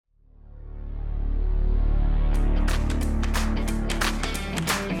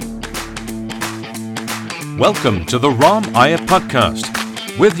Welcome to the Ram Iyer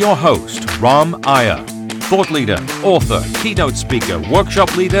Podcast with your host, Ram Iyer, thought leader, author, keynote speaker,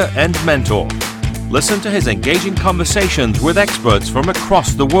 workshop leader, and mentor. Listen to his engaging conversations with experts from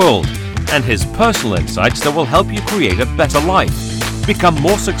across the world and his personal insights that will help you create a better life, become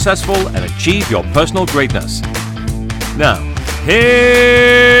more successful, and achieve your personal greatness. Now,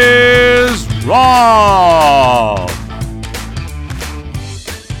 here's Ram!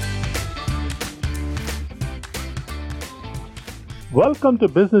 Welcome to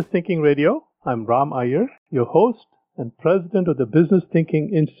Business Thinking Radio. I'm Ram Iyer, your host and president of the Business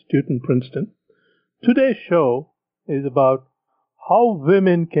Thinking Institute in Princeton. Today's show is about how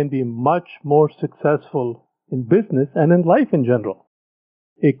women can be much more successful in business and in life in general.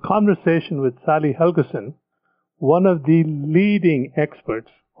 A conversation with Sally Helgeson, one of the leading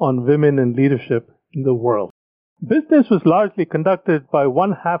experts on women in leadership in the world. Business was largely conducted by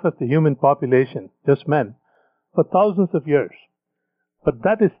one half of the human population, just men, for thousands of years. But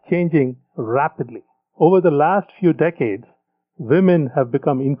that is changing rapidly. Over the last few decades, women have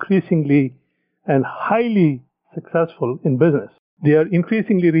become increasingly and highly successful in business. They are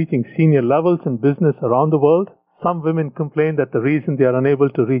increasingly reaching senior levels in business around the world. Some women complain that the reason they are unable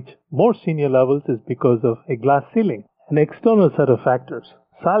to reach more senior levels is because of a glass ceiling, an external set of factors.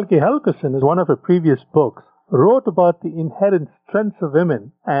 Sally Helgeson, in one of her previous books, wrote about the inherent strengths of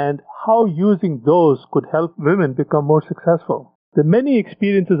women and how using those could help women become more successful. The many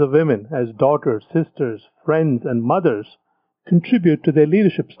experiences of women as daughters, sisters, friends, and mothers contribute to their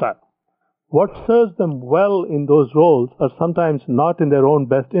leadership style. What serves them well in those roles are sometimes not in their own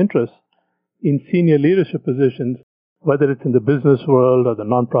best interests in senior leadership positions, whether it's in the business world or the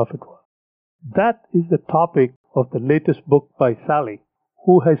nonprofit world. That is the topic of the latest book by Sally,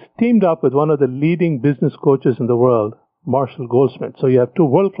 who has teamed up with one of the leading business coaches in the world, Marshall Goldsmith. So you have two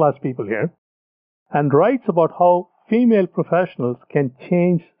world-class people here, and writes about how female professionals can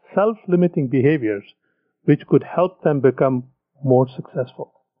change self-limiting behaviors which could help them become more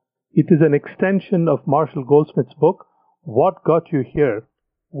successful. It is an extension of Marshall Goldsmith's book, What Got You Here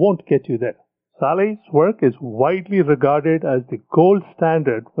Won't Get You There. Sally's work is widely regarded as the gold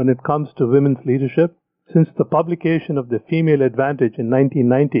standard when it comes to women's leadership. Since the publication of The Female Advantage in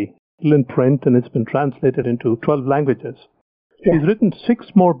 1990, still in print, and it's been translated into 12 languages. She's written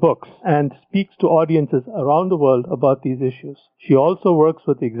 6 more books and speaks to audiences around the world about these issues. She also works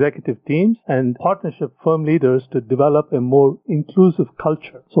with executive teams and partnership firm leaders to develop a more inclusive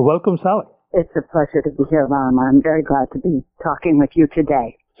culture. So welcome, Sally. It's a pleasure to be here, Ram. I'm very glad to be talking with you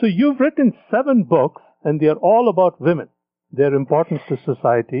today. So you've written 7 books, and they are all about women, their importance to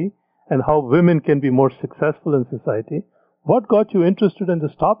society, and how women can be more successful in society. What got you interested in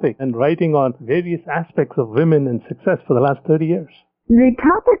this topic and writing on various aspects of women and success for the last 30 years? The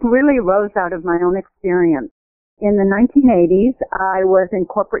topic really rose out of my own experience. In the 1980s, I was in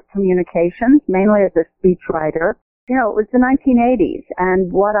corporate communications, mainly as a speechwriter. You know, it was the 1980s,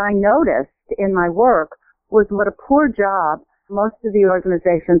 and what I noticed in my work was what a poor job most of the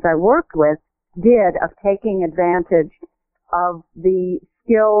organizations I worked with did of taking advantage of the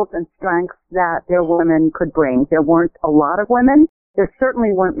skills and strengths that their women could bring. There weren't a lot of women. There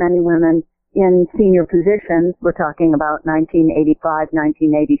certainly weren't many women in senior positions. We're talking about 1985,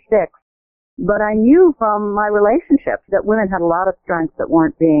 1986. But I knew from my relationships that women had a lot of strengths that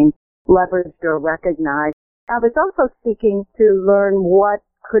weren't being leveraged or recognized. I was also seeking to learn what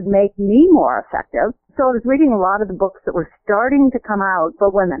could make me more effective. So I was reading a lot of the books that were starting to come out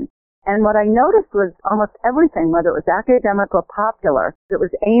for women. And what I noticed was almost everything, whether it was academic or popular, that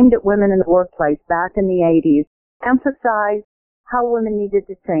was aimed at women in the workplace back in the 80s, emphasized how women needed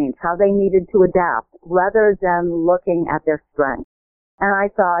to change, how they needed to adapt, rather than looking at their strengths. And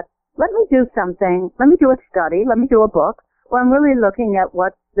I thought, let me do something, let me do a study, let me do a book, where I'm really looking at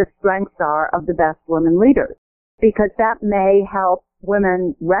what the strengths are of the best women leaders, because that may help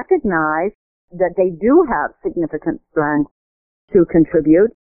women recognize that they do have significant strengths to contribute.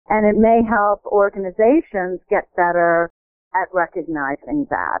 And it may help organizations get better at recognizing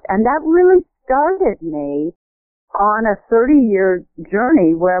that. And that really started me on a 30-year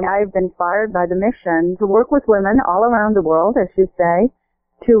journey where I've been fired by the mission to work with women all around the world, as you say,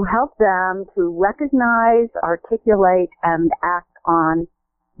 to help them to recognize, articulate, and act on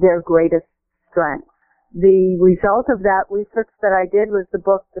their greatest strengths. The result of that research that I did was the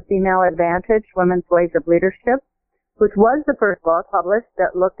book, The Female Advantage, Women's Ways of Leadership, which was the first book published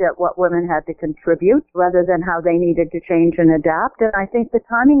that looked at what women had to contribute rather than how they needed to change and adapt. And I think the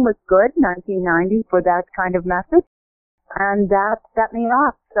timing was good, 1990, for that kind of message. And that set me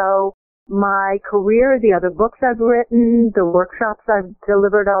off. So my career, the other books I've written, the workshops I've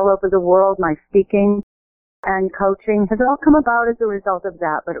delivered all over the world, my speaking, and coaching has all come about as a result of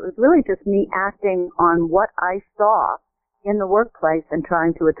that. But it was really just me acting on what I saw in the workplace and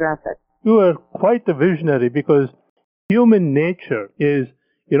trying to address it. You are quite a visionary because human nature is,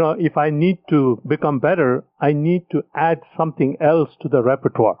 if I need to become better, I need to add something else to the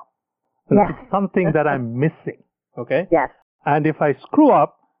repertoire. Yes. It's something that I'm missing, okay? Yes. And if I screw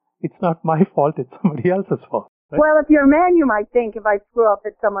up, it's not my fault, it's somebody else's fault. Right? Well, if you're a man, you might think if I screw up,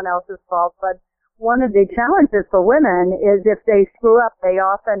 it's someone else's fault. But one of the challenges for women is if they screw up, they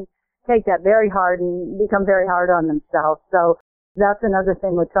often take that very hard and become very hard on themselves. So that's another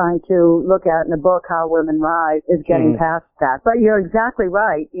thing we're trying to look at in the book, How Women Rise, is getting past that. But you're exactly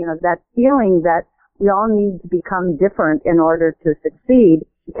right. That feeling that we all need to become different in order to succeed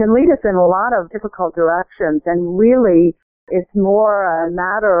can lead us in a lot of difficult directions. And really, it's more a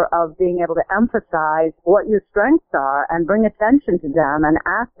matter of being able to emphasize what your strengths are and bring attention to them and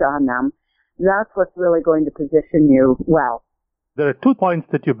act on them. That's what's really going to position you well. There are 2 points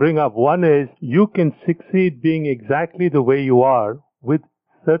that you bring up. One is you can succeed being exactly the way you are with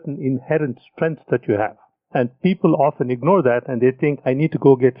certain inherent strengths that you have. And people often ignore that and they think, I need to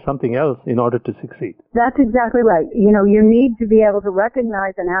go get something else in order to succeed. That's exactly right. You need to be able to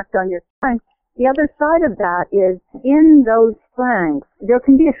recognize and act on your strengths. The other side of that is in those strengths, there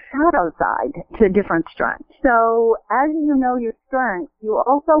can be a shadow side to different strengths. So as you know your strengths, you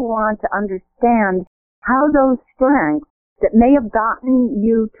also want to understand how those strengths that may have gotten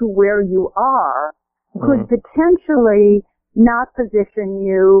you to where you are could potentially not position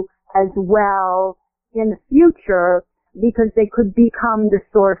you as well in the future because they could become the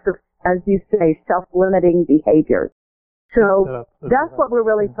source of, as you say, self-limiting behaviors. So that's what we're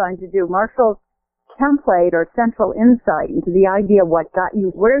really trying to do. Marshall's template or central insight into the idea of what got you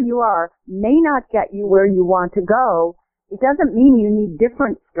where you are may not get you where you want to go. It doesn't mean you need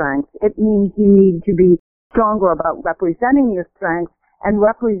different strengths. It means you need to be stronger about representing your strengths and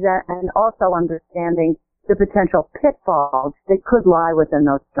also understanding the potential pitfalls that could lie within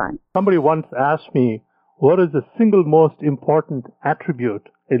those strengths. Somebody once asked me, what is the single most important attribute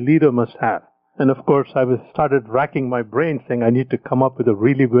a leader must have? And of course, I started racking my brain saying I need to come up with a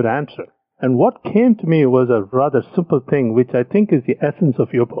really good answer. And what came to me was a rather simple thing, which I think is the essence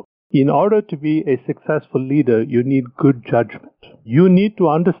of your book. In order to be a successful leader, you need good judgment. You need to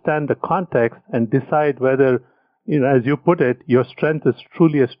understand the context and decide whether, as you put it, your strength is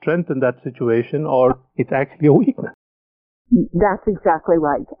truly a strength in that situation or it's actually a weakness. That's exactly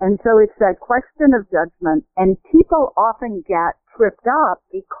right. And so it's that question of judgment. And people often get tripped up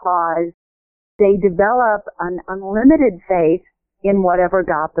because they develop an unlimited faith in whatever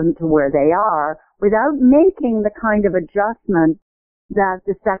got them to where they are without making the kind of adjustment that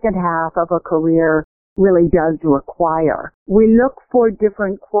the second half of a career really does require. We look for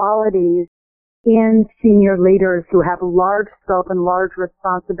different qualities in senior leaders who have large scope and large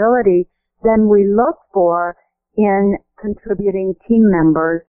responsibility than we look for in contributing team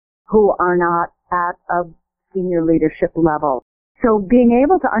members who are not at a senior leadership level. So being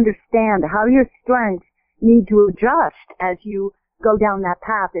able to understand how your strengths need to adjust as you go down that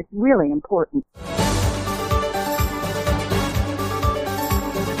path is really important.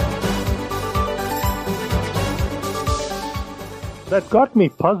 That got me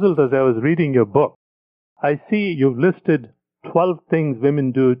puzzled as I was reading your book. I see you've listed 12 things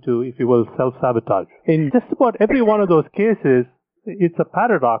women do to, if you will, self-sabotage. In just about every one of those cases, it's a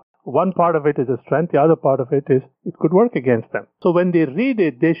paradox. One part of it is a strength, the other part of it is it could work against them. So when they read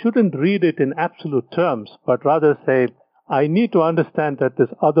it, they shouldn't read it in absolute terms, but rather say, I need to understand that this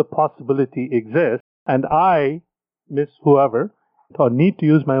other possibility exists, and I, Miss Whoever, need to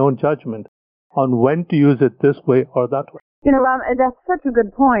use my own judgment on when to use it this way or that way. Ram, that's such a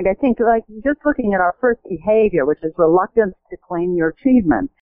good point. I think, just looking at our first behavior, which is reluctance to claim your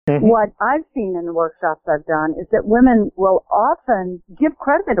achievements, what I've seen in the workshops I've done is that women will often give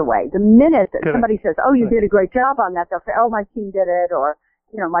credit away. The minute that somebody says, oh, you did a great job on that, they'll say, oh, my team did it, or,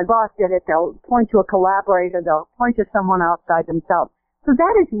 my boss did it. They'll point to a collaborator. They'll point to someone outside themselves. So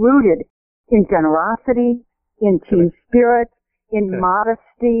that is rooted in generosity, in team spirit, in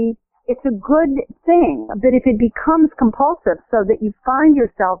modesty. It's a good thing, but if it becomes compulsive so that you find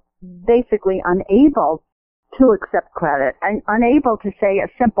yourself basically unable to accept credit and unable to say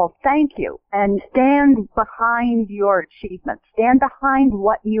a simple thank you and stand behind your achievements, stand behind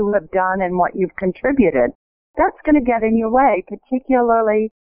what you have done and what you've contributed, that's going to get in your way,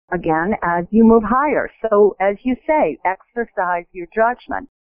 particularly, again, as you move higher. So, as you say, exercise your judgment.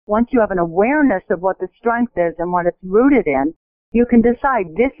 Once you have an awareness of what the strength is and what it's rooted in, you can decide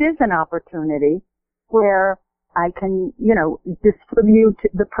this is an opportunity where I can, distribute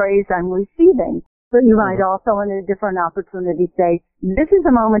the praise I'm receiving. But you might also, in a different opportunity, say, this is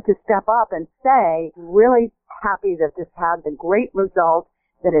a moment to step up and say, really happy that this had the great result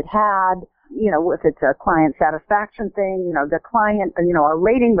that it had. You know, if it's a client satisfaction thing, you know, the client, you know, our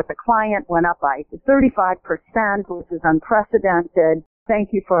rating with the client went up by 35%, which is unprecedented. Thank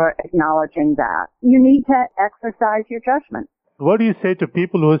you for acknowledging that. You need to exercise your judgment. What do you say to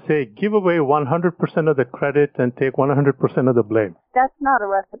people who say, give away 100% of the credit and take 100% of the blame? That's not a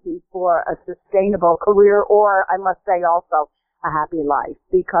recipe for a sustainable career or, I must say also, a happy life,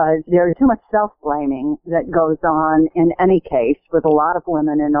 because there's too much self-blaming that goes on in any case with a lot of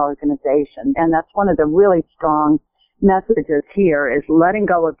women in organizations. And that's one of the really strong messages here is letting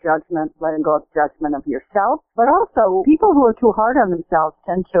go of judgment of yourself. But also, people who are too hard on themselves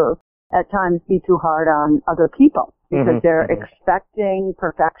tend to, at times, be too hard on other people because they're expecting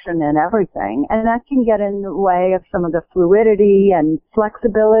perfection in everything. And that can get in the way of some of the fluidity and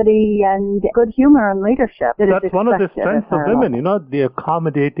flexibility and good humor and leadership. That's one of the strengths of women. You know, the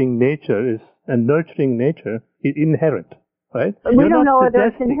accommodating nature and nurturing nature is inherent. Right? We don't know whether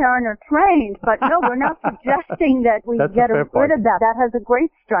it's inherent or trained, but no, we're not suggesting that we get rid of that. That has a great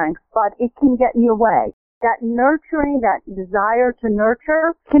strength, but it can get in your way. That nurturing, that desire to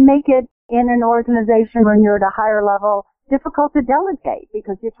nurture can make it in an organization when you're at a higher level difficult to delegate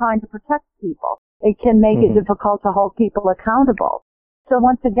because you're trying to protect people. It can make it difficult to hold people accountable. So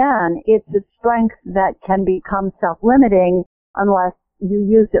once again, it's a strength that can become self-limiting unless you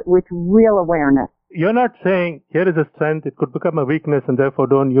use it with real awareness. You're not saying, here is a strength, it could become a weakness and therefore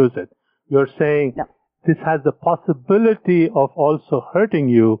don't use it. You're saying, this has the possibility of also hurting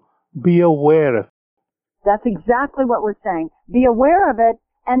you. Be aware of it. That's exactly what we're saying. Be aware of it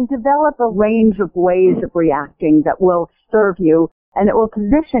and develop a range of ways of reacting that will serve you and it will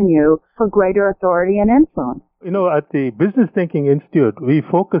position you for greater authority and influence. You know, at the Business Thinking Institute, we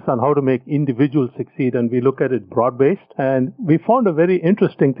focus on how to make individuals succeed, and we look at it broad-based. And we found a very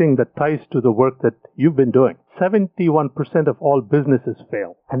interesting thing that ties to the work that you've been doing. 71% of all businesses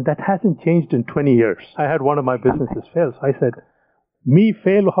fail, and that hasn't changed in 20 years. I had one of my businesses fail, so I said, me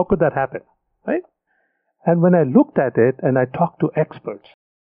fail, how could that happen? Right? And when I looked at it and I talked to experts,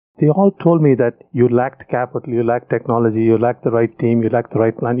 they all told me that you lacked capital, you lacked technology, you lacked the right team, you lacked the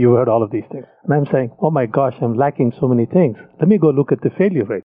right plan. You heard all of these things. And I'm saying, oh my gosh, I'm lacking so many things. Let me go look at the failure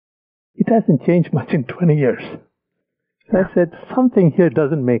rate. It hasn't changed much in 20 years. So I said, something here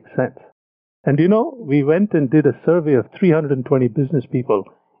doesn't make sense. And you know, we went and did a survey of 320 business people,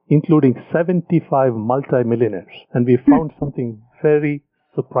 including 75 multimillionaires. And we found something very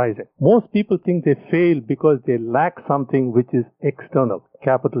surprising. Most people think they fail because they lack something which is external: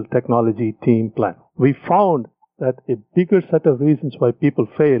 capital, technology, team, plan. We found that a bigger set of reasons why people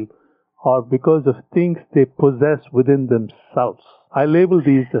fail are because of things they possess within themselves. I label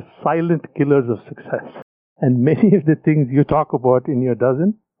these the silent killers of success. And many of the things you talk about in your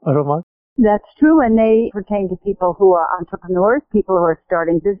dozen, Arama, that's true, and they pertain to people who are entrepreneurs, people who are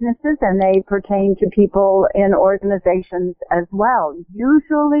starting businesses, and they pertain to people in organizations as well.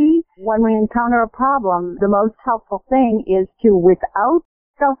 Usually, when we encounter a problem, the most helpful thing is to, without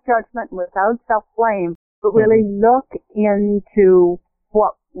self-judgment, without self-blame, but really look into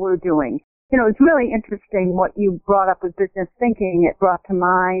what we're doing. You know, it's really interesting what you brought up with business thinking. It brought to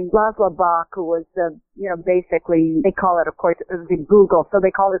mind Laszlo Bock, who was basically, they call it, of course, it was in Google, so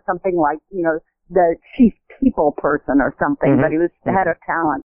they called it something like, the chief people person or something, but he was the head of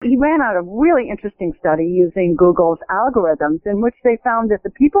talent. He ran out a really interesting study using Google's algorithms in which they found that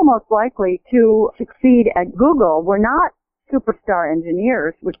the people most likely to succeed at Google were not superstar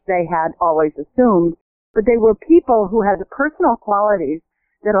engineers, which they had always assumed, but they were people who had the personal qualities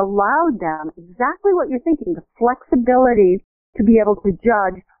that allowed them exactly what you're thinking, the flexibility to be able to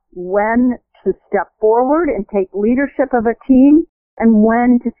judge when to step forward and take leadership of a team and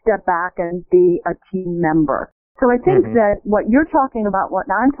when to step back and be a team member. So I think that what you're talking about, what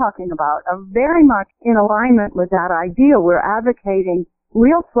I'm talking about, are very much in alignment with that idea. We're advocating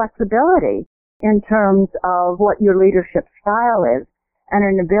real flexibility in terms of what your leadership style is and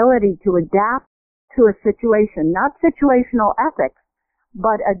an ability to adapt to a situation, not situational ethics,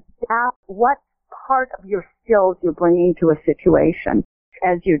 but adapt what part of your skills you're bringing to a situation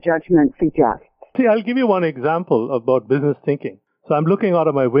as your judgment suggests. See, I'll give you one example about business thinking. So I'm looking out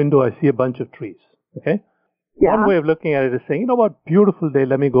of my window, I see a bunch of trees, okay? Yeah. One way of looking at it is saying, you know what, beautiful day,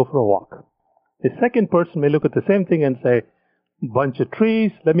 let me go for a walk. A second person may look at the same thing and say, bunch of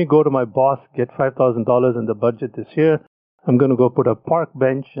trees, let me go to my boss, get $5,000 in the budget this year. I'm going to go put a park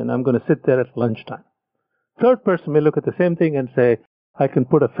bench and I'm going to sit there at lunchtime. Third person may look at the same thing and say, I can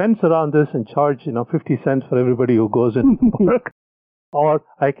put a fence around this and charge, 50 cents for everybody who goes into the park. Or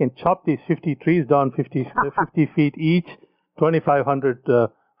I can chop these 50 trees down 50 feet each, 2,500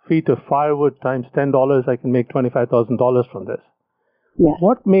 feet of firewood times $10. I can make $25,000 from this. Yes.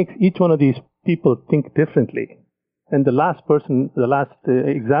 What makes each one of these people think differently? And the last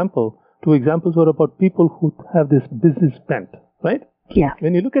example, two examples were about people who have this business bent, right? Yeah.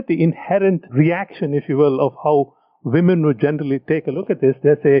 When you look at the inherent reaction, if you will, of how women would generally take a look at this,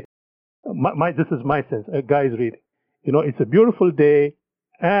 they say, this is my sense, a guy's reading. It's a beautiful day,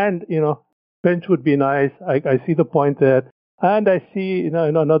 and, bench would be nice. I see the point there. And I see,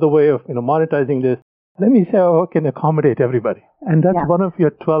 another way of, monetizing this. Let me see how I can accommodate everybody. And that's one of your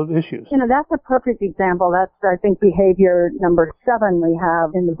 12 issues. That's a perfect example. That's, I think, behavior number 7 we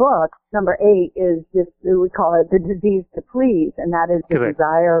have in the book. Number 8 is this, we call it the disease to please, and that is the Correct.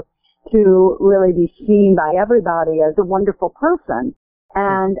 desire to really be seen by everybody as a wonderful person.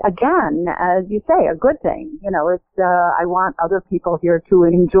 And again, as you say, a good thing. It's, I want other people here to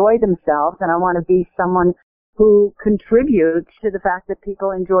enjoy themselves, and I want to be someone who contributes to the fact that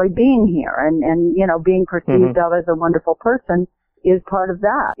people enjoy being here and being perceived of as a wonderful person is part of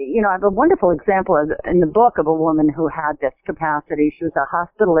that. I have a wonderful example in the book of a woman who had this capacity. She was a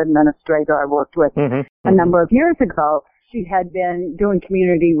hospital administrator I worked with a number of years ago. She had been doing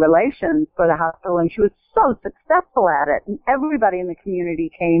community relations for the hospital, and she was so successful at it. And everybody in the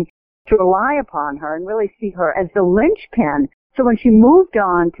community came to rely upon her and really see her as the linchpin. So when she moved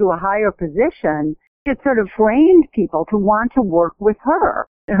on to a higher position, it sort of trained people to want to work with her.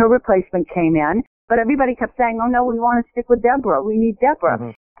 And her replacement came in, but everybody kept saying, oh, no, we want to stick with Deborah. We need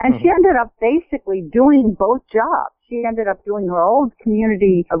Deborah. And she ended up basically doing both jobs. She ended up doing her old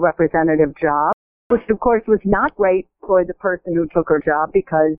community representative job, which, of course, was not great for the person who took her job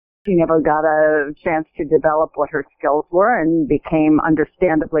because she never got a chance to develop what her skills were and became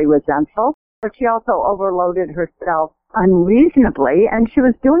understandably resentful. But she also overloaded herself unreasonably, and she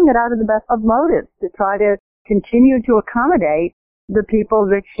was doing it out of the best of motives to try to continue to accommodate the people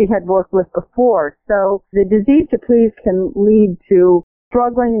that she had worked with before. So the disease to please can lead to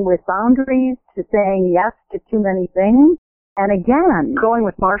struggling with boundaries, to saying yes to too many things. And again, going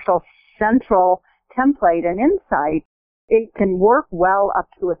with Marshall's central template and insight, it can work well up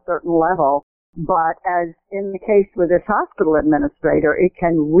to a certain level. But as in the case with this hospital administrator, it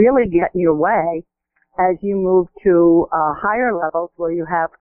can really get in your way as you move to higher levels where you have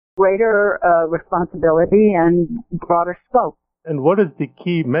greater responsibility and broader scope. And what is the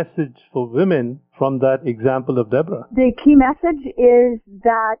key message for women from that example of Deborah? The key message is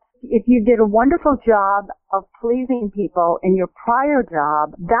that if you did a wonderful job of pleasing people in your prior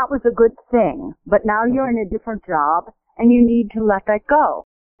job, that was a good thing. But now you're in a different job and you need to let that go.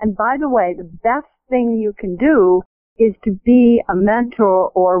 And by the way, the best thing you can do is to be a mentor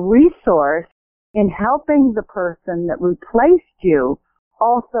or resource in helping the person that replaced you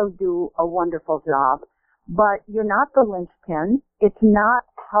also do a wonderful job. But you're not the linchpin. It's not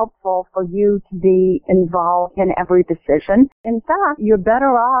helpful for you to be involved in every decision. In fact, you're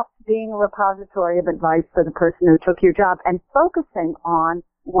better off being a repository of advice for the person who took your job and focusing on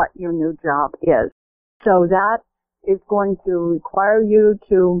what your new job is. So that is going to require you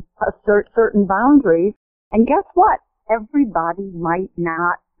to assert certain boundaries. And guess what? Everybody might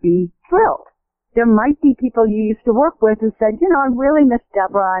not be thrilled. There might be people you used to work with who said, I really miss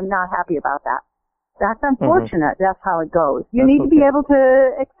Deborah. I'm not happy about that. That's unfortunate. That's how it goes. You need to be able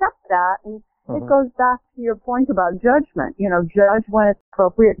to accept that. And it goes back to your point about judgment. Judge when it's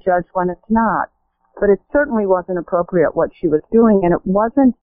appropriate, judge when it's not. But it certainly wasn't appropriate what she was doing, and it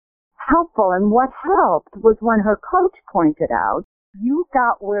wasn't helpful. And what helped was when her coach pointed out, you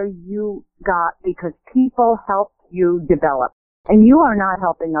got where you got because people helped you develop. And you are not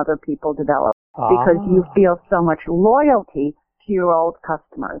helping other people develop because you feel so much loyalty to your old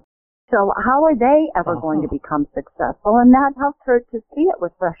customers. So how are they ever going to become successful? And that helps her to see it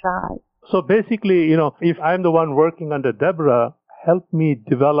with fresh eyes. So basically, if I'm the one working under Deborah, help me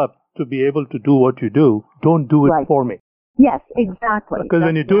develop to be able to do what you do. Don't do it for me. Yes, exactly. Because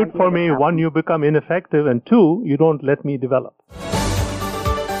when you do it for me, one, you become ineffective, and two, you don't let me develop.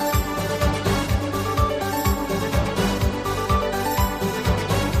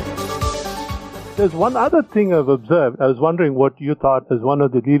 There's one other thing I've observed. I was wondering what you thought as one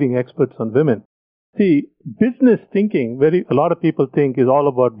of the leading experts on women. See, business thinking, a lot of people think, is all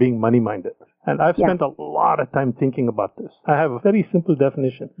about being money-minded. And I've spent a lot of time thinking about this. I have a very simple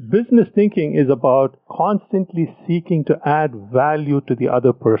definition. Business thinking is about constantly seeking to add value to the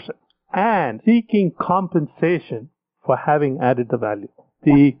other person and seeking compensation for having added the value.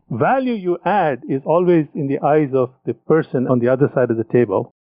 The value you add is always in the eyes of the person on the other side of the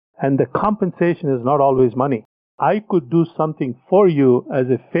table. And the compensation is not always money. I could do something for you as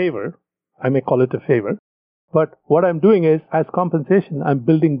a favor. I may call it a favor. But what I'm doing is, as compensation, I'm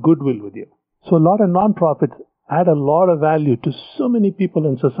building goodwill with you. So a lot of nonprofits add a lot of value to so many people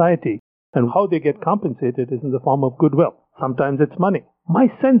in society. And how they get compensated is in the form of goodwill. Sometimes it's money. My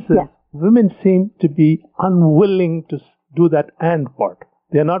sense is women seem to be unwilling to do that and part.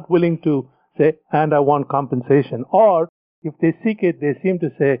 They're not willing to say, and I want compensation. Or if they seek it, they seem to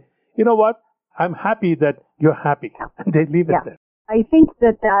say, you know what, I'm happy that you're happy. And they leave it there. I think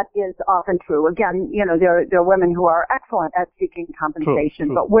that is often true. Again, there are women who are excellent at seeking compensation,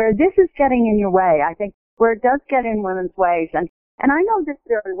 True. but where this is getting in your way, I think where it does get in women's ways, and I know this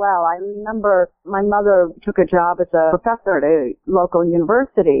very well. I remember my mother took a job as a professor at a local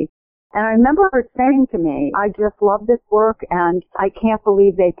university, and I remember her saying to me, I just love this work, and I can't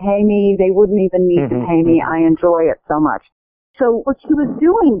believe they pay me. They wouldn't even need to pay me. I enjoy it so much. So what she was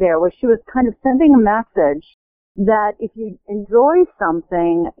doing there was she was kind of sending a message that if you enjoy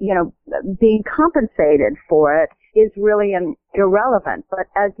something, being compensated for it is really irrelevant. But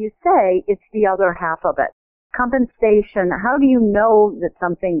as you say, it's the other half of it. Compensation, how do you know that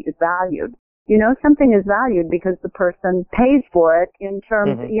something is valued? You know something is valued because the person pays for it in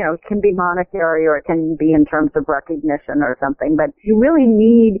terms, it can be monetary or it can be in terms of recognition or something. But you really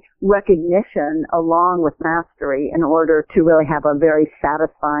need recognition along with mastery in order to really have a very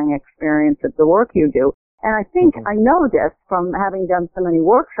satisfying experience of the work you do. And I think I know this from having done so many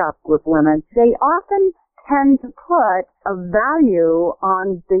workshops with women. They often tend to put a value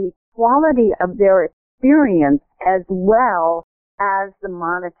on the quality of their experience as well as the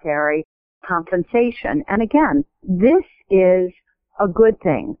monetary compensation. And again, this is a good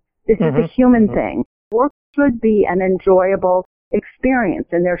thing. This is a human thing. Work should be an enjoyable experience,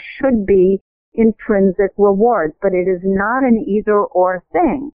 and there should be intrinsic rewards, but it is not an either-or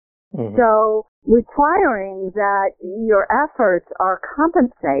thing. So requiring that your efforts are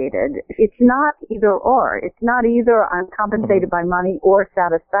compensated, it's not either-or. It's not either I'm compensated by money or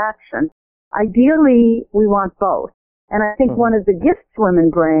satisfaction. Ideally, we want both. And I think one of the gifts women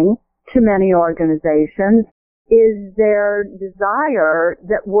bring to many organizations is their desire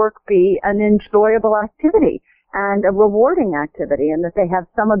that work be an enjoyable activity and a rewarding activity, and that they have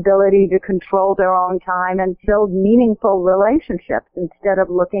some ability to control their own time and build meaningful relationships instead of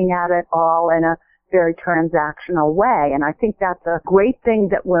looking at it all in a very transactional way. And I think that's a great thing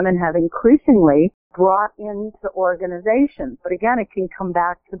that women have increasingly brought into organizations. But again, it can come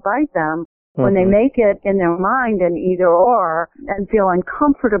back to bite them when they make it in their mind an either or and feel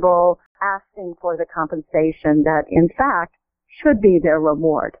uncomfortable asking for the compensation that in fact should be their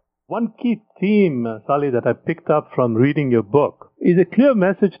reward. One key theme, Sally, that I picked up from reading your book is a clear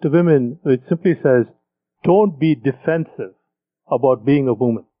message to women which simply says, don't be defensive about being a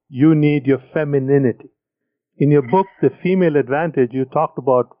woman. You need your femininity. In your book, The Female Advantage, you talked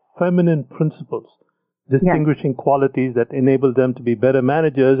about feminine principles, distinguishing qualities that enable them to be better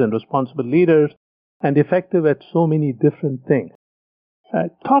managers and responsible leaders and effective at so many different things.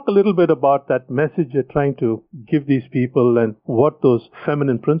 Talk a little bit about that message you're trying to give these people and what those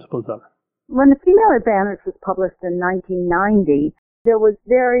feminine principles are. When The Female Advantage was published in 1990, there was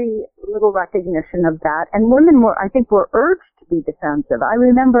very little recognition of that, and women were urged to be defensive. I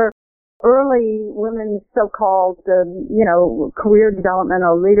remember early women's so-called, career development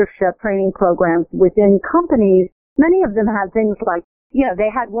or leadership training programs within companies. Many of them had things like,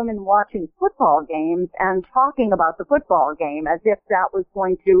 they had women watching football games and talking about the football game as if that was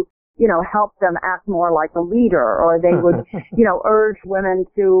going to, help them act more like a leader, or they would, urge women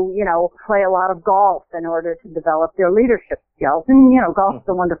to, play a lot of golf in order to develop their leadership skills. And, golf's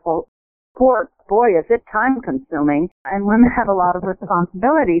a wonderful sport. Boy, is it time consuming, and women have a lot of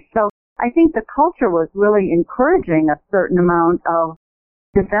responsibility. So I think the culture was really encouraging a certain amount of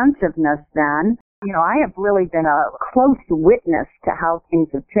defensiveness then. I have really been a close witness to how things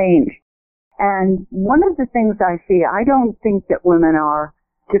have changed. And one of the things I see, I don't think that women are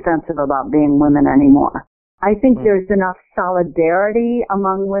defensive about being women anymore. I think there's enough solidarity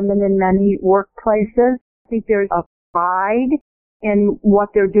among women in many workplaces. I think there's a pride in what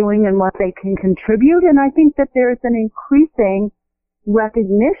they're doing and what they can contribute. And I think that there's an increasing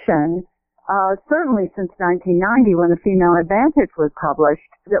recognition, certainly since 1990 when The Female Advantage was published,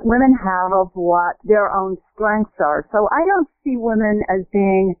 that women have of what their own strengths are. So I don't see women as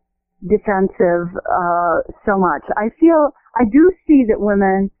being defensive so much. I do see that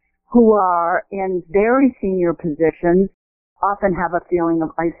women who are in very senior positions often have a feeling of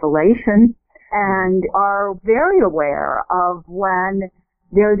isolation and are very aware of when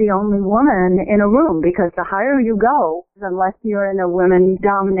they're the only woman in a room, because the higher you go, unless you're in a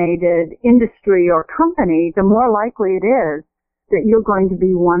women-dominated industry or company, the more likely it is that you're going to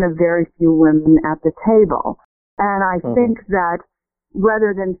be one of very few women at the table. And I think that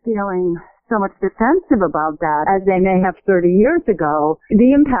rather than feeling so much defensive about that, as they may have 30 years ago,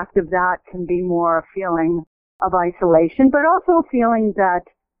 the impact of that can be more a feeling of isolation, but also a feeling that,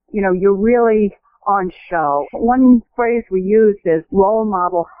 you're really on show. One phrase we use is role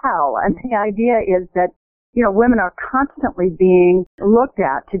model hell, and the idea is that, women are constantly being looked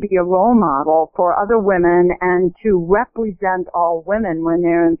at to be a role model for other women and to represent all women when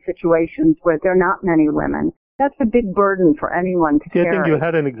they're in situations where there are not many women. That's a big burden for anyone to carry. I think you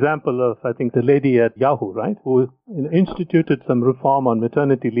had an example of, the lady at Yahoo, right, who instituted some reform on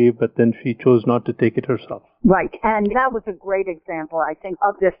maternity leave, but then she chose not to take it herself. Right, and that was a great example, I think,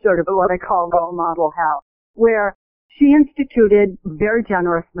 of this sort of what I call role model hell, where she instituted very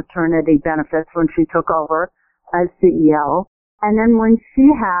generous maternity benefits when she took over as CEO, and then when she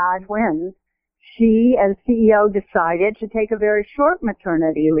had twins, she, as CEO, decided to take a very short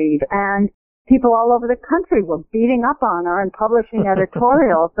maternity leave, and people all over the country were beating up on her and publishing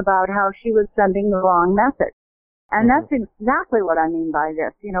editorials about how she was sending the wrong message. And that's exactly what I mean by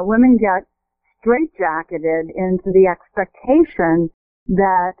this. Women get straitjacketed into the expectation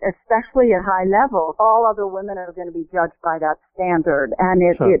that, especially at high levels, all other women are going to be judged by that standard. And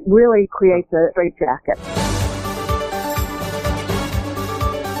it really creates a straitjacket.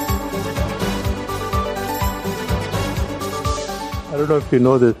 I don't know if you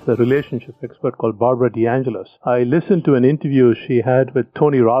know this, a relationship expert called Barbara DeAngelis. I listened to an interview she had with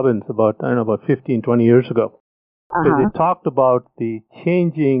Tony Robbins about 15, 20 years ago. They talked about the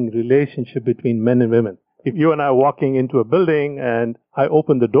changing relationship between men and women. If you and I are walking into a building and I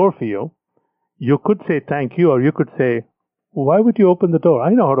open the door for you, you could say thank you, or you could say, why would you open the door?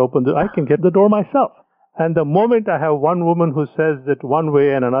 I know how to open the door. I can get the door myself. And the moment I have one woman who says it one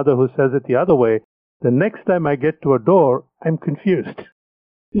way and another who says it the other way, the next time I get to a door, I'm confused.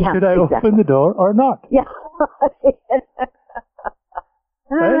 Yeah, Should I open the door or not? Yeah.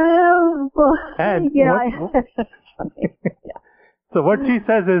 So what she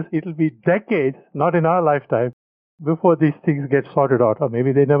says is it'll be decades, not in our lifetime, before these things get sorted out, or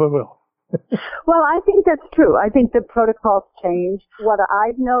maybe they never will. Well, I think that's true. I think the protocols change. What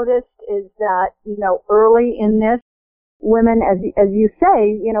I've noticed is that, early in this, women, as you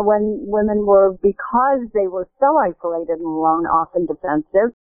say, when women were, because they were so isolated and alone, often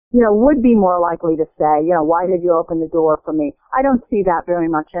defensive, would be more likely to say, why did you open the door for me? I don't see that very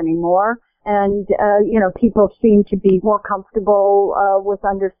much anymore. And, people seem to be more comfortable with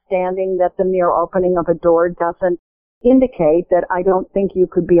understanding that the mere opening of a door doesn't indicate that I don't think you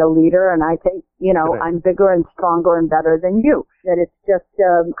could be a leader, and I think, I'm bigger and stronger and better than you. That it's just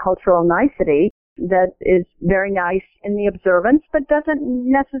a cultural nicety that is very nice in the observance, but doesn't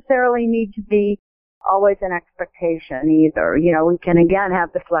necessarily need to be always an expectation either. We can again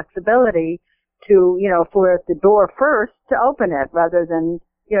have the flexibility to, if we're at the door first, to open it rather than,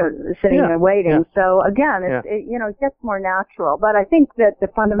 sitting there waiting. Yeah. So again, it gets more natural. But I think that the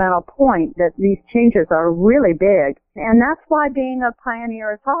fundamental point that these changes are really big, and that's why being a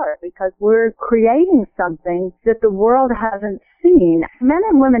pioneer is hard, because we're creating something that the world hasn't seen. Men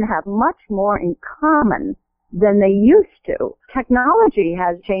and women have much more in common than they used to. Technology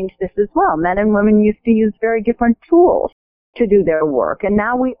has changed this as well. Men and women used to use very different tools to do their work, and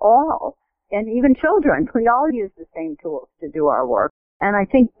now we all, and even children, we all use the same tools to do our work. And I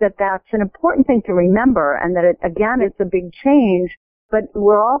think that that's an important thing to remember, and that, it's a big change, but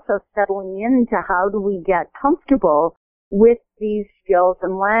we're also settling into how do we get comfortable with these skills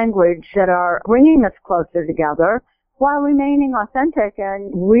and language that are bringing us closer together while remaining authentic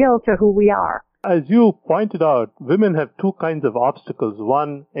and real to who we are. As you pointed out, women have two kinds of obstacles,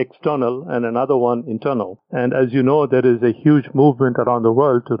 one external and another one internal. And as you know, there is a huge movement around the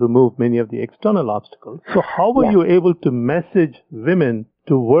world to remove many of the external obstacles. So how were you able to message women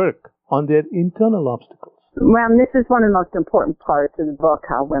to work on their internal obstacles? Ram, this is one of the most important parts of the book,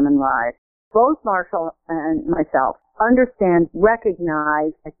 How Women Rise. Both Marshall and myself understand,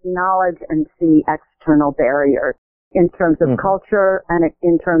 recognize, acknowledge, and see external barriers in terms of culture and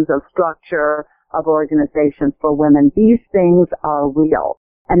in terms of structure of organizations for women. These things are real,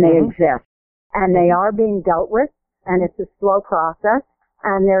 and they exist, and they are being dealt with, and it's a slow process,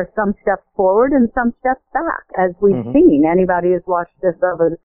 and there are some steps forward and some steps back, as we've seen. Anybody who's watched this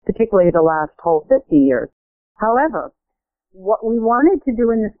over particularly the last whole 50 years. However, what we wanted to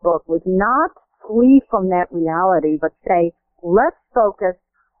do in this book was not flee from that reality, but say, let's focus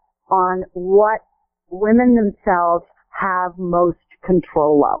on what women themselves have most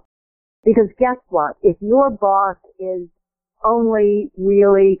control of. Because guess what? If your boss is only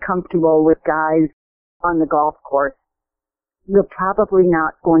really comfortable with guys on the golf course, you're probably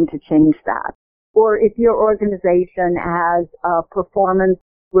not going to change that. Or if your organization has a performance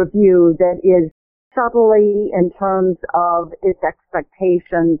review that is subtly in terms of its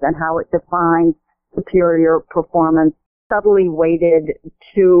expectations and how it defines superior performance, subtly weighted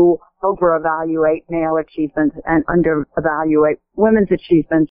to over-evaluate male achievements and under-evaluate women's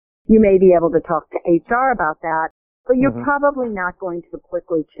achievements, you may be able to talk to HR about that, but you're probably not going to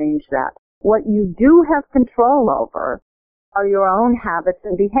quickly change that. What you do have control over are your own habits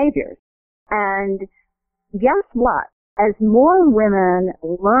and behaviors. And guess what? As more women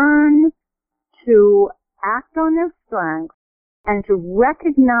learn to act on their strengths and to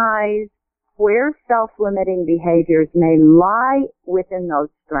recognize where self-limiting behaviors may lie within those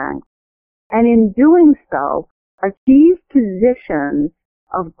strengths, and in doing so, achieve positions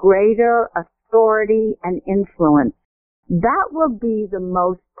of greater authority and influence, that will be the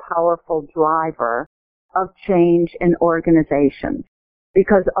most powerful driver of change in organizations.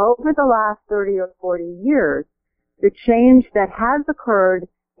 Because over the last 30 or 40 years, the change that has occurred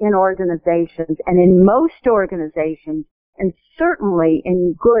in organizations, and in most organizations, and certainly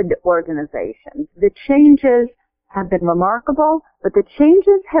in good organizations, the changes have been remarkable, but the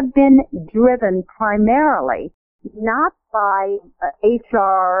changes have been driven primarily not by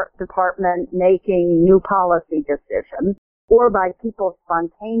HR department making new policy decisions or by people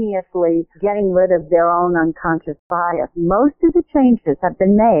spontaneously getting rid of their own unconscious bias. Most of the changes have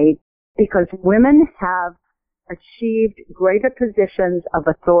been made because women have achieved greater positions of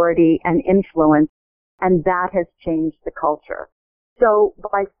authority and influence, and that has changed the culture. So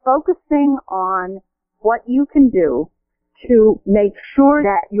by focusing on what you can do to make sure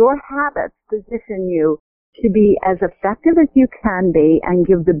that your habits position you to be as effective as you can be and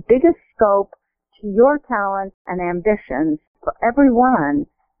give the biggest scope to your talents and ambitions for everyone,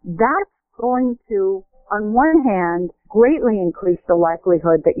 that's going to, on one hand, greatly increase the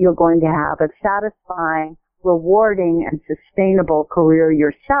likelihood that you're going to have a satisfying, rewarding, and sustainable career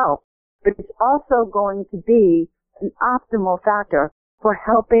yourself, but it's also going to be an optimal factor for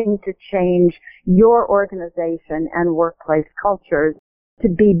helping to change your organization and workplace cultures to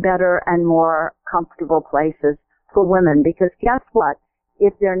be better and more comfortable places for women. Because guess what?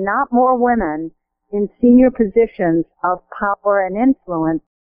 If there are not more women in senior positions of power and influence,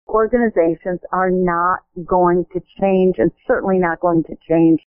 organizations are not going to change, and certainly not going to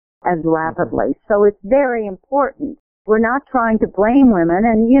change as rapidly. So it's very important. We're not trying to blame women.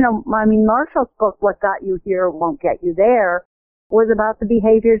 And, Marshall's book, What Got You Here Won't Get You There, was about the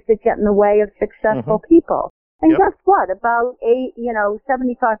behaviors that get in the way of successful people. And guess what? About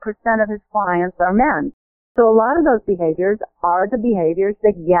 75% of his clients are men. So a lot of those behaviors are the behaviors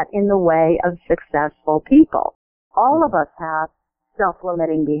that get in the way of successful people. All of us have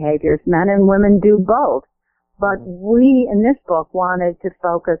self-limiting behaviors. Men and women do both. But we, in this book, wanted to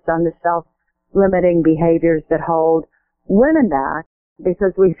focus on the self-limiting behaviors that hold women back,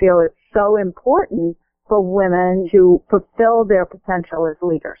 because we feel it's so important for women to fulfill their potential as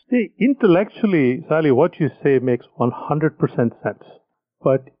leaders. See, intellectually, Sally, what you say makes 100% sense.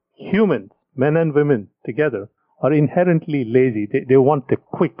 But humans, men and women together, are inherently lazy. They want the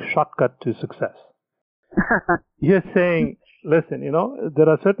quick shortcut to success. You're saying, listen, there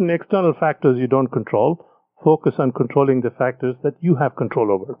are certain external factors you don't control. Focus on controlling the factors that you have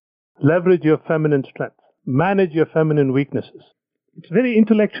control over. Leverage your feminine strengths. Manage your feminine weaknesses. It's very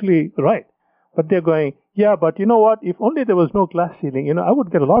intellectually right. But they're going, yeah, but you know what? If only there was no glass ceiling, I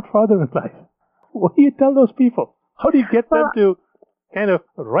would get a lot farther in life. What do you tell those people? How do you get them to kind of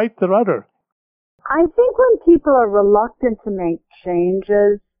right the rudder? I think when people are reluctant to make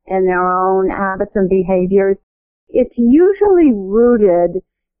changes in their own habits and behaviors, it's usually rooted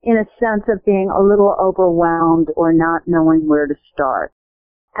in a sense of being a little overwhelmed or not knowing where to start.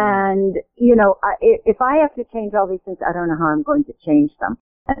 And, if I have to change all these things, I don't know how I'm going to change them.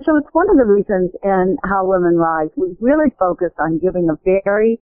 And so it's one of the reasons in How Women Rise, we really focus on giving a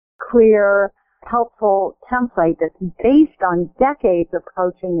very clear, helpful template that's based on decades of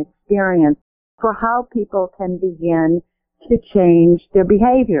coaching experience for how people can begin to change their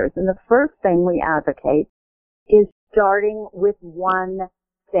behaviors. And the first thing we advocate is starting with one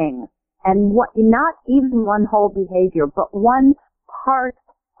thing. And not even one whole behavior, but one part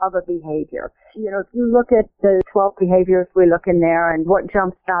of a behavior. If you look at the 12 behaviors we look in there, and what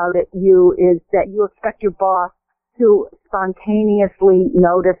jumps out at you is that you expect your boss to spontaneously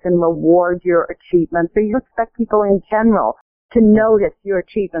notice and reward your achievements, or you expect people in general to notice your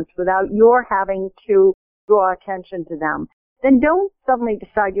achievements without your having to draw attention to them. then don't suddenly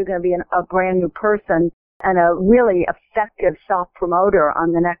decide you're going to be a brand new person and a really effective self-promoter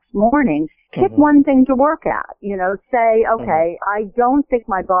on the next morning. Pick one thing to work at. Say, okay, I don't think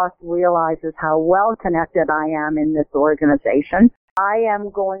my boss realizes how well connected I am in this organization. I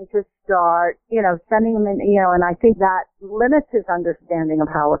am going to start, sending him and I think that limits his understanding of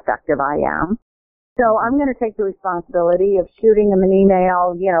how effective I am. So I'm going to take the responsibility of shooting him an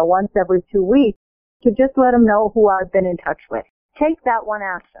email, once every 2 weeks to just let him know who I've been in touch with. Take that one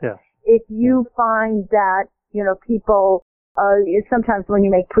action. Yeah. If you find that, people, sometimes when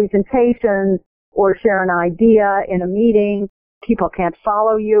you make presentations or share an idea in a meeting, people can't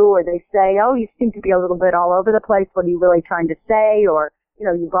follow you, or they say, oh, you seem to be a little bit all over the place. What are you really trying to say? Or,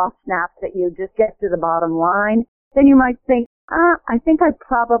 your boss snaps at you, just get to the bottom line. Then you might think, I think I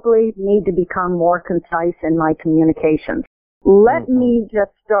probably need to become more concise in my communications. Let me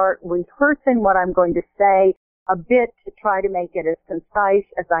just start rehearsing what I'm going to say a bit to try to make it as concise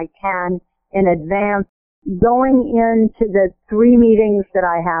as I can in advance, going into the 3 meetings that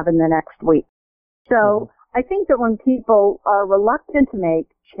I have in the next week. So I think that when people are reluctant to make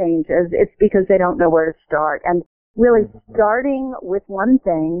changes, it's because they don't know where to start. And really starting with one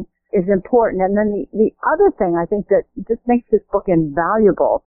thing is important. And then the other thing I think that just makes this book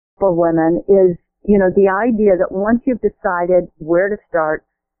invaluable for women is, the idea that once you've decided where to start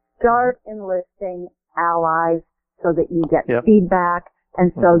enlisting allies so that you get feedback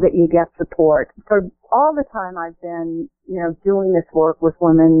and so that you get support. For all the time I've been, doing this work with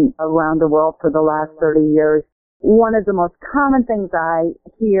women around the world for the last 30 years, one of the most common things I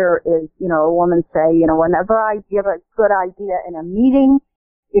hear is, a woman say, whenever I give a good idea in a meeting,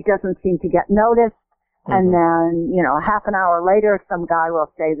 it doesn't seem to get noticed. And then, half an hour later, some guy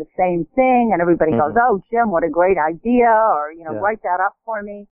will say the same thing, and everybody goes, oh, Jim, what a great idea, or, write that up for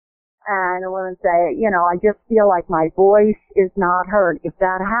me. And a woman say, I just feel like my voice is not heard. If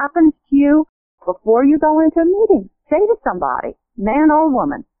that happens to you, before you go into a meeting, say to somebody, man or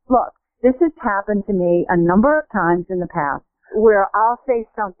woman, look, this has happened to me a number of times in the past where I'll say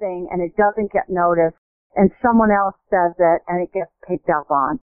something and it doesn't get noticed, and someone else says it and it gets picked up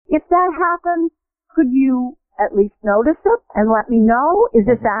on. If that happens, could you at least notice it and let me know? Is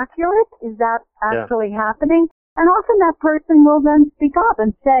this accurate? Is that actually happening? And often that person will then speak up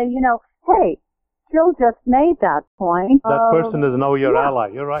and say, hey, Jill just made that point. That person is now your ally.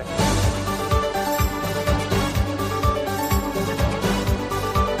 You're right.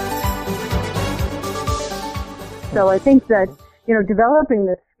 So I think that, developing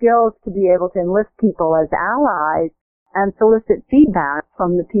the skills to be able to enlist people as allies and solicit feedback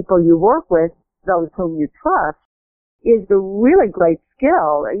from the people you work with, those whom you trust, is a really great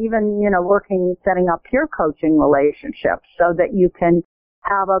skill. Even, setting up peer coaching relationships so that you can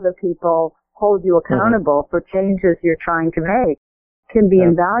have other people hold you accountable for changes you're trying to make can be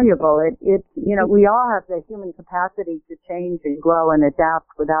invaluable. We all have the human capacity to change and grow and adapt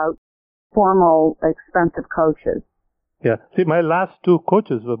without formal, expensive coaches. Yeah. See, my last 2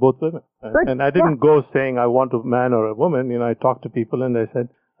 coaches were both women. And I didn't go saying I want a man or a woman. I talked to people and they said,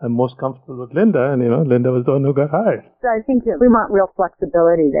 I'm most comfortable with Linda. And, Linda was the one who got hired. So I think that we want real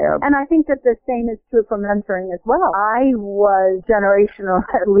flexibility there. And I think that the same is true for mentoring as well. I was generational,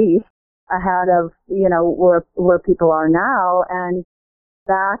 at least, ahead of, where people are now. And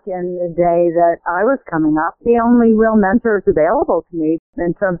back in the day that I was coming up, the only real mentors available to me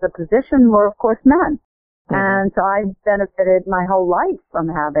in terms of position were, of course, men. And so I benefited my whole life from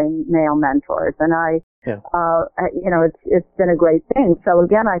having male mentors. And it's been a great thing. So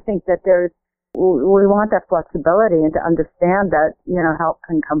again, I think that we want that flexibility and to understand that, help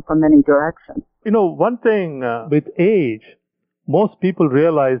can come from many directions. One thing with age, most people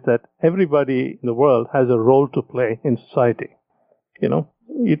realize that everybody in the world has a role to play in society.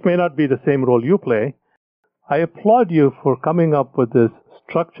 It may not be the same role you play. I applaud you for coming up with this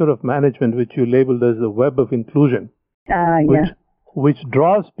structure of management, which you labeled as the web of inclusion, which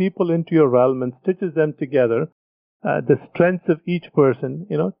draws people into your realm and stitches them together, the strengths of each person,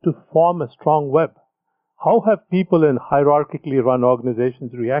 to form a strong web. How have people in hierarchically run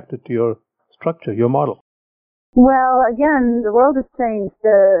organizations reacted to your structure, your model? Well, again, the world has changed.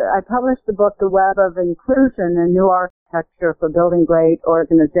 I published the book, The Web of Inclusion, a New Architecture for Building Great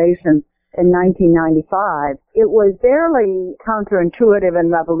Organizations, in 1995. It was fairly counterintuitive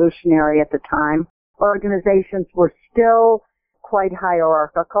and revolutionary at the time. Organizations were still quite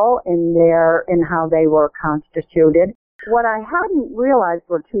hierarchical in how they were constituted. What I hadn't realized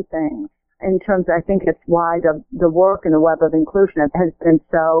were 2 things. In terms, I think it's why the work in the Web of Inclusion has been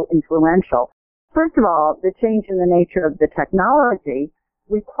so influential. First of all, the change in the nature of the technology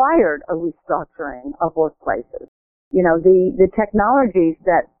required a restructuring of workplaces. the technologies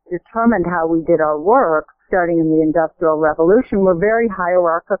that determined how we did our work starting in the Industrial Revolution were very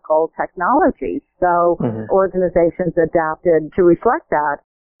hierarchical technologies. So organizations adapted to reflect that,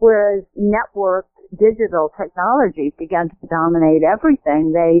 whereas networked digital technologies began to dominate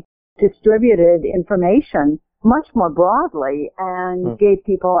everything. They distributed information much more broadly and gave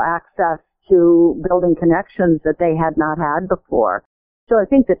people access to building connections that they had not had before. So I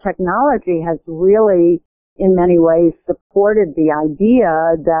think the technology has really, in many ways, supported the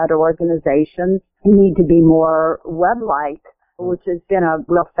idea that organizations need to be more web-like, which has been a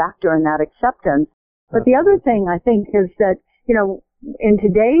real factor in that acceptance. But the other thing I think is that, in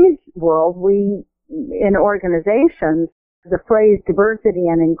today's world, in organizations, the phrase diversity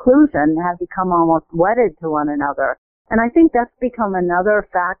and inclusion have become almost wedded to one another. And I think that's become another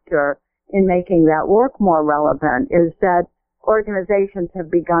factor in making that work more relevant, is that organizations have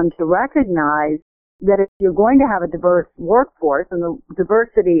begun to recognize that if you're going to have a diverse workforce, and the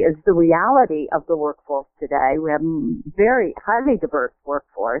diversity is the reality of the workforce today, we have a very highly diverse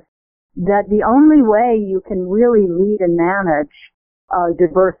workforce, that the only way you can really lead and manage a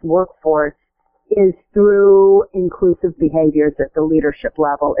diverse workforce is through inclusive behaviors at the leadership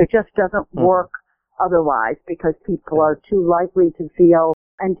level. It just doesn't work otherwise, because people are too likely to feel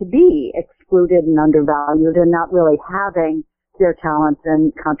and to be excluded and undervalued and not really having their talents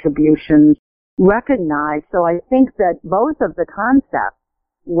and contributions recognized. So I think that both of the concepts,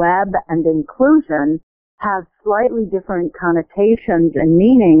 web and inclusion, have slightly different connotations and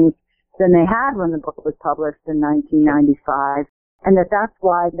meanings than they had when the book was published in 1995. And that's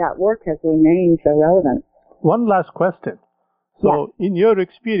why that work has remained so relevant. One last question. So in your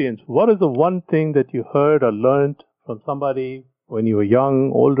experience, what is the one thing that you heard or learned from somebody when you were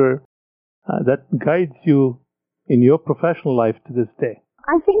young, older, that guides you in your professional life to this day?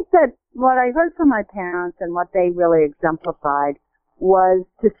 I think that what I heard from my parents and what they really exemplified was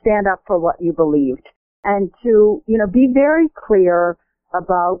to stand up for what you believed and to, be very clear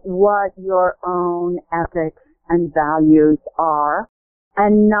about what your own ethics and values are,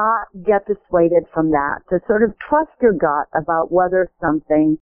 and not get dissuaded from that, to sort of trust your gut about whether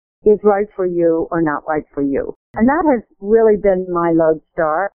something is right for you or not right for you. And that has really been my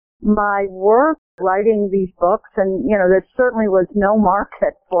lodestar. My work writing these books, and, there certainly was no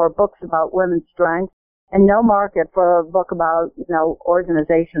market for books about women's strength and no market for a book about,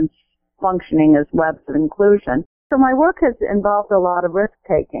 organizations functioning as webs of inclusion. So my work has involved a lot of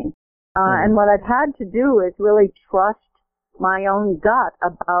risk-taking. And what I've had to do is really trust my own gut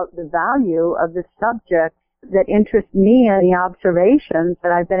about the value of the subjects that interest me and the observations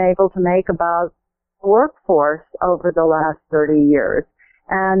that I've been able to make about the workforce over the last 30 years.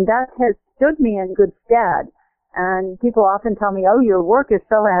 And that has stood me in good stead. And people often tell me, oh, your work is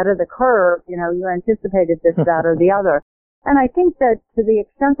so ahead of the curve, you anticipated this, that, or the other. And I think that to the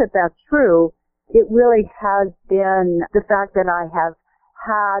extent that that's true, it really has been the fact that I have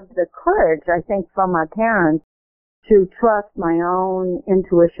had the courage, I think, from my parents to trust my own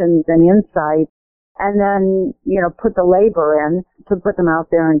intuitions and insights, and then, put the labor in to put them out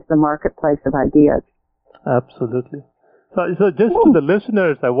there into the marketplace of ideas. Absolutely. So just to the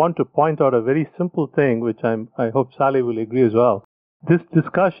listeners, I want to point out a very simple thing, which I hope Sally will agree as well. This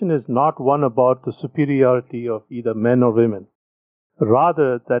discussion is not one about the superiority of either men or women.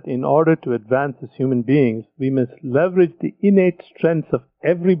 Rather, that in order to advance as human beings, we must leverage the innate strengths of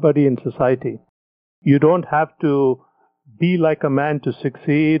everybody in society. You don't have to be like a man to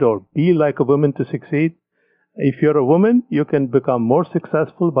succeed or be like a woman to succeed. If you're a woman, you can become more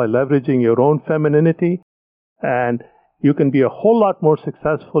successful by leveraging your own femininity, and you can be a whole lot more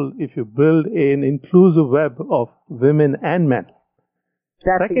successful if you build an inclusive web of women and men.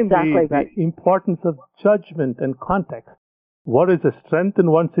 That's Secondly, exactly right. The importance of judgment and context. What is a strength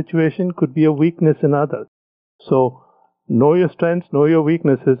in one situation could be a weakness in others. So know your strengths, know your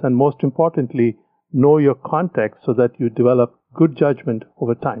weaknesses, and most importantly, know your context so that you develop good judgment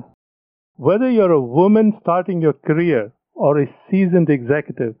over time. Whether you're a woman starting your career or a seasoned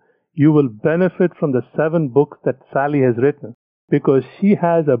executive, you will benefit from the 7 books that Sally has written, because she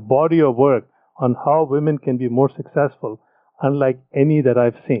has a body of work on how women can be more successful, unlike any that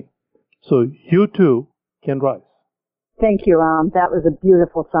I've seen. So you too can rise. Thank you, Ram. That was a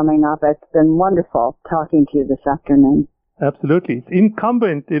beautiful summing up. It's been wonderful talking to you this afternoon. Absolutely. It's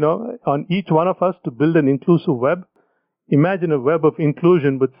incumbent, on each one of us to build an inclusive web. Imagine a web of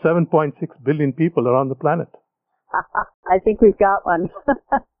inclusion with 7.6 billion people around the planet. I think we've got one.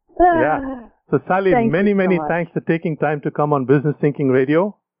 Yeah. So Sally, many thanks for taking time to come on Business Thinking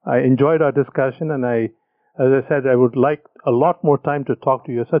Radio. I enjoyed our discussion, and as I said, I would like a lot more time to talk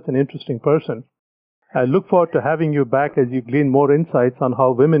to you. You're such an interesting person. I look forward to having you back as you glean more insights on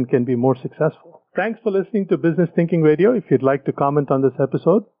how women can be more successful. Thanks for listening to Business Thinking Radio. If you'd like to comment on this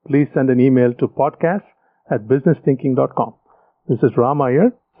episode, please send an email to podcast@businessthinking.com. This is Ram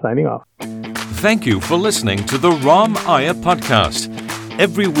Iyer, signing off. Thank you for listening to the Ram Iyer Podcast.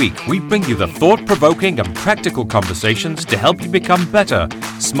 Every week, we bring you the thought-provoking and practical conversations to help you become better,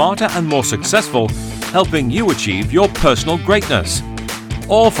 smarter, and more successful, helping you achieve your personal greatness.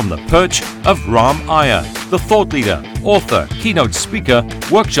 All from the perch of Ram Iyer, the thought leader, author, keynote speaker,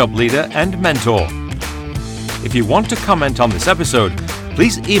 workshop leader, and mentor. If you want to comment on this episode,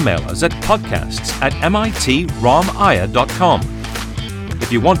 please email us at podcasts@mitramiyer.com.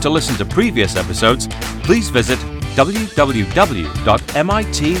 If you want to listen to previous episodes, please visit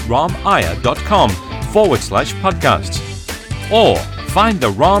www.mitramiyer.com/podcasts. Or find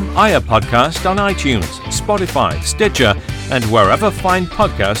the Ram Iyer Podcast on iTunes, Spotify, Stitcher, and wherever fine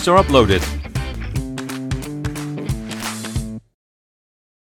podcasts are uploaded.